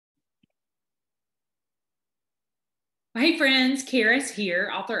Hey friends, Karis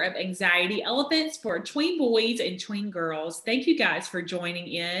here, author of Anxiety Elephants for Tween Boys and Tween Girls. Thank you guys for joining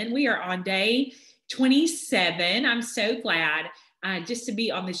in. We are on day 27. I'm so glad just to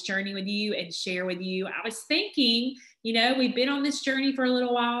be on this journey with you and share with you. I was thinking, we've been on this journey for a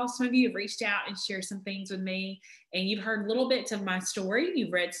little while. Some of you have reached out and shared some things with me, and you've heard little bits of my story.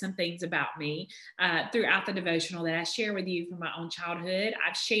 You've read some things about me throughout the devotional that I share with you from my own childhood.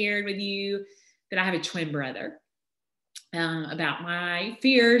 I've shared with you that I have a twin brother. About my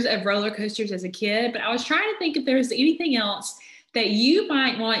fears of roller coasters as a kid, but I was trying to think if there's anything else that you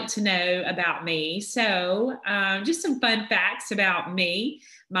might want to know about me. So, just some fun facts about me.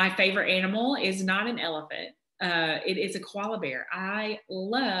 My favorite animal is not an elephant. It is a koala bear. I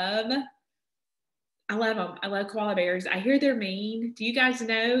love them. I love koala bears. I hear they're mean. Do you guys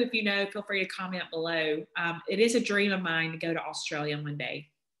know? If you know, feel free to comment below. It is a dream of mine to go to Australia one day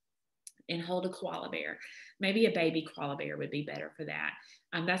and hold a koala bear. Maybe a baby koala bear would be better for that.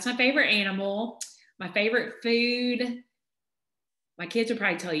 That's my favorite animal. My favorite food, my kids would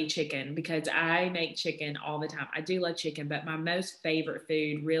probably tell you chicken because I make chicken all the time. I do love chicken, but my most favorite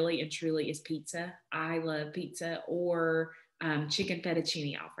food really and truly is pizza. I love pizza or chicken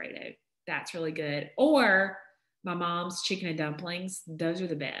fettuccine Alfredo. That's really good. Or my mom's chicken and dumplings. Those are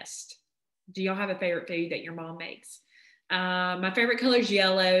the best. Do y'all have a favorite food that your mom makes? My favorite color is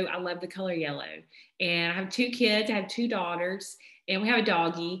yellow. I love the color yellow. And I have two kids. I have two daughters, and we have a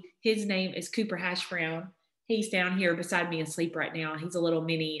doggy. His name is Cooper Hash Brown. He's down here beside me asleep right now. He's a little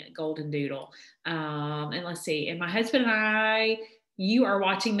mini golden doodle. And let's see. And my husband and I, you are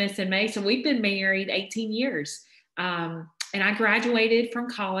watching this in May. So we've been married 18 years. And I graduated from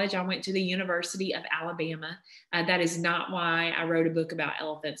college. I went to the University of Alabama. That is not why I wrote a book about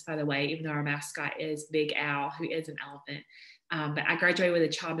elephants, by the way, even though our mascot is Big Al, who is an elephant. But I graduated with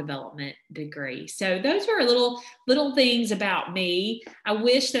a child development degree. So those were little things about me. I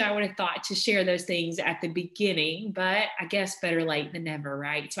wish that I would have thought to share those things at the beginning, but I guess better late than never,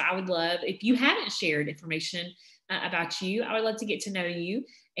 right? So I would love, if you haven't shared information about you, I would love to get to know you.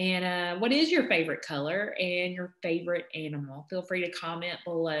 And what is your favorite color and your favorite animal? Feel free to comment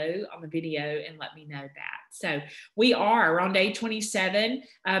below on the video and let me know that. So we're on day 27.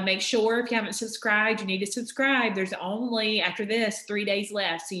 Make sure if you haven't subscribed, you need to subscribe. There's only, after this, 3 days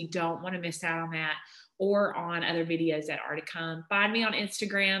left, so you don't want to miss out on that or on other videos that are to come. Find me on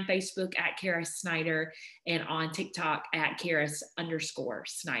Instagram, Facebook at Karis Snyder, and on TikTok at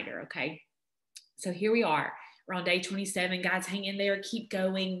Karis_Snyder, okay? So here we are. We're on day 27. Guys, hang in there. Keep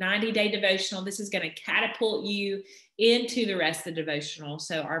going. 90-day devotional. This is going to catapult you into the rest of the devotional.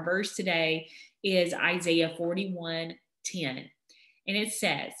 So our verse today is Isaiah 41:10. And it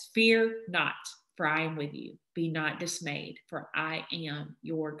says, "Fear not, for I am with you. Be not dismayed, for I am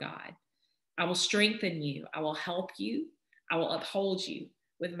your God. I will strengthen you. I will help you. I will uphold you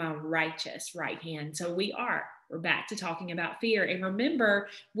with my righteous right hand." So we're back to talking about fear. And remember,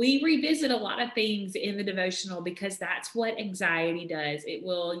 we revisit a lot of things in the devotional because that's what anxiety does. It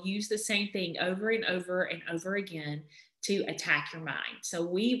will use the same thing over and over and over again to attack your mind. So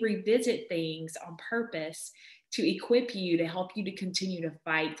we revisit things on purpose to equip you, to help you to continue to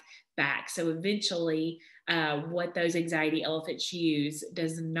fight back. So eventually, what those anxiety elephants use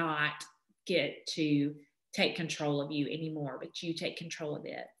does not get to take control of you anymore, but you take control of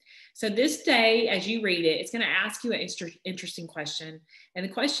it. So this day, as you read it, it's going to ask you an interesting question. And the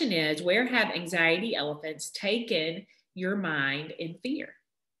question is, where have anxiety elephants taken your mind in fear?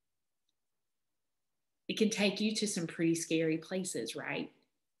 It can take you to some pretty scary places, right?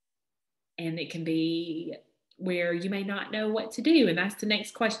 And it can be where you may not know what to do. And that's the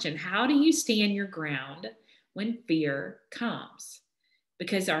next question. How do you stand your ground when fear comes?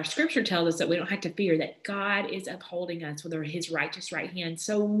 Because our scripture tells us that we don't have to fear, that God is upholding us with his righteous right hand.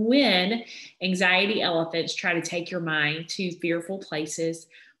 So when anxiety elephants try to take your mind to fearful places,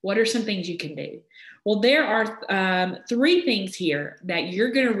 what are some things you can do? Well, there are 3 things here that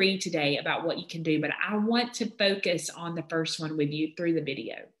you're going to read today about what you can do, but I want to focus on the first one with you through the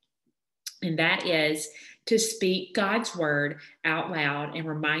video. And that is to speak God's word out loud and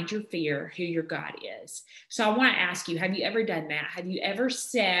remind your fear who your God is. So I want to ask you, have you ever done that? Have you ever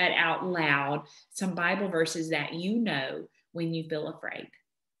said out loud some Bible verses that you know when you feel afraid?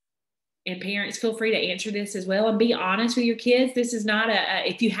 And parents, feel free to answer this as well and be honest with your kids. This is not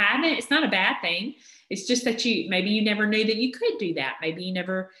if you haven't, it's not a bad thing. It's just that maybe you never knew that you could do that. Maybe you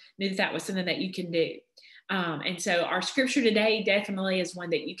never knew that was something that you can do. And so our scripture today definitely is one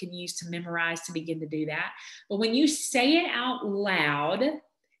that you can use to memorize to begin to do that. But when you say it out loud,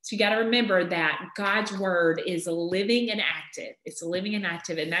 So you got to remember that God's word is living and active. It's living and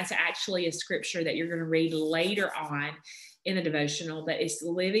active. And that's actually a scripture that you're going to read later on in the devotional, that it's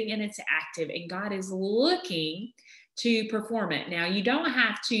living and it's active. And God is looking to perform it. Now, you don't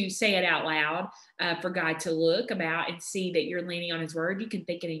have to say it out loud for God to look about and see that you're leaning on his word. You can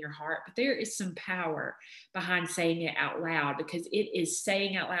think it in your heart, but there is some power behind saying it out loud, because it is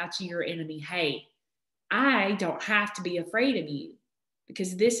saying out loud to your enemy, hey, I don't have to be afraid of you,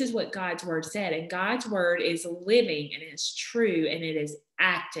 because this is what God's word said. And God's word is living and it's true and it is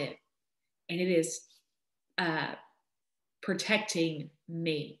active and it is protecting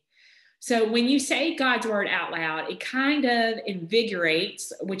me. So when you say God's word out loud, it kind of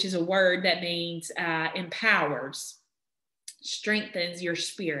invigorates, which is a word that means empowers, strengthens your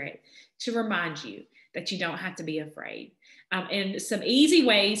spirit to remind you that you don't have to be afraid. And some easy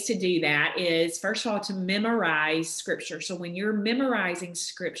ways to do that is, first of all, to memorize scripture. So when you're memorizing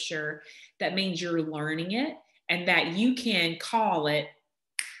scripture, that means you're learning it and that you can call it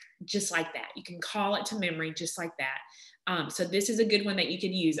just like that. You can call it to memory just like that. So this is a good one that you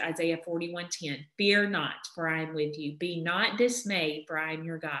could use, Isaiah 41:10. Fear not, for I am with you. Be not dismayed, for I am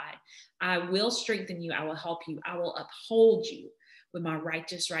your God. I will strengthen you. I will help you. I will uphold you with my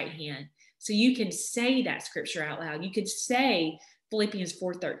righteous right hand. So you can say that scripture out loud. You could say Philippians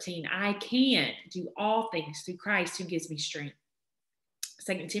 4:13. I can do all things through Christ who gives me strength.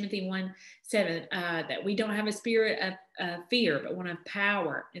 2 Timothy 1:7, that we don't have a spirit of fear, but one of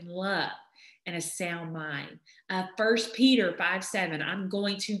power and love and a sound mind. 1 Peter 5:7, I'm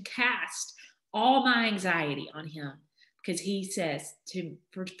going to cast all my anxiety on him, because he says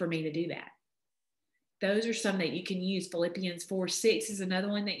for me to do that. Those are some that you can use. Philippians 4:6 is another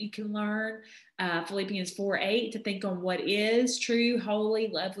one that you can learn. Philippians 4:8, to think on what is true, holy,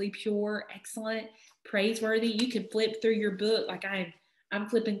 lovely, pure, excellent, praiseworthy. You can flip through your book like I'm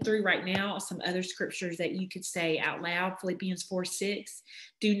flipping through right now some other scriptures that you could say out loud. Philippians 4:6,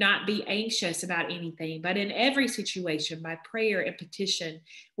 do not be anxious about anything, but in every situation, by prayer and petition,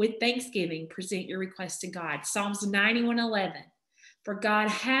 with thanksgiving, present your requests to God. Psalms 91:11, for God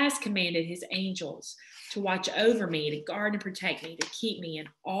has commanded his angels to watch over me, to guard and protect me, to keep me in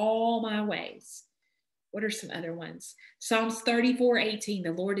all my ways. What are some other ones? Psalms 34:18,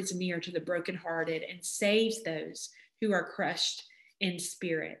 the Lord is near to the brokenhearted and saves those who are crushed in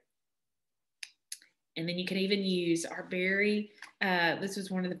spirit. And then you can even use our this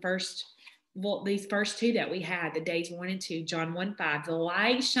was one of the first, these first two that we had, the days 1 and 2, John 1:5, the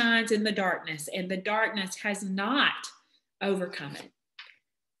light shines in the darkness and the darkness has not overcome it.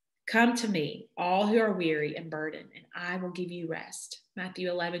 Come to me, all who are weary and burdened, and I will give you rest. Matthew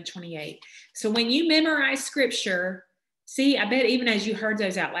 11:28. So when you memorize scripture, see, I bet even as you heard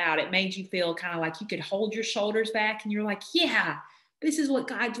those out loud, it made you feel kind of like you could hold your shoulders back and you're like, yeah, this is what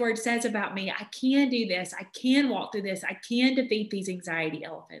God's word says about me. I can do this. I can walk through this. I can defeat these anxiety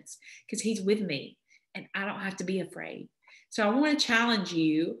elephants because he's with me and I don't have to be afraid. So I want to challenge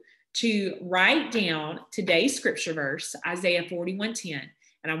you to write down today's scripture verse, Isaiah 41:10,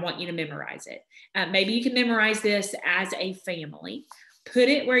 and I want you to memorize it. Maybe you can memorize this as a family. Put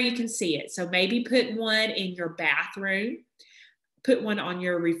it where you can see it. So maybe put one in your bathroom, put one on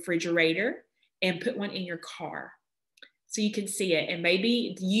your refrigerator, and put one in your car so you can see it. And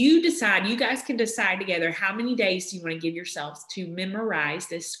maybe you guys can decide together how many days do you want to give yourselves to memorize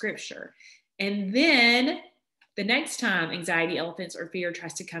this scripture. And then the next time anxiety elephants or fear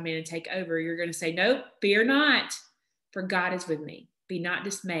tries to come in and take over, you're going to say, nope, fear not, for God is with me. Be not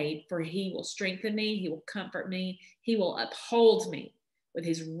dismayed, for he will strengthen me. He will comfort me. He will uphold me with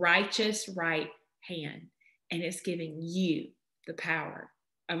his righteous right hand. And it's giving you the power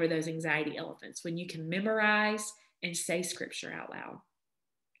over those anxiety elephants when you can memorize and say scripture out loud.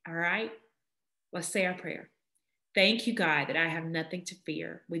 All right, let's say our prayer. Thank you, God, that I have nothing to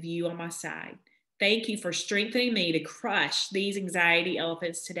fear with you on my side. Thank you for strengthening me to crush these anxiety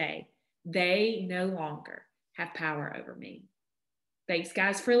elephants today. They no longer have power over me. Thanks,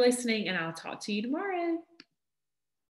 guys, for listening, and I'll talk to you tomorrow.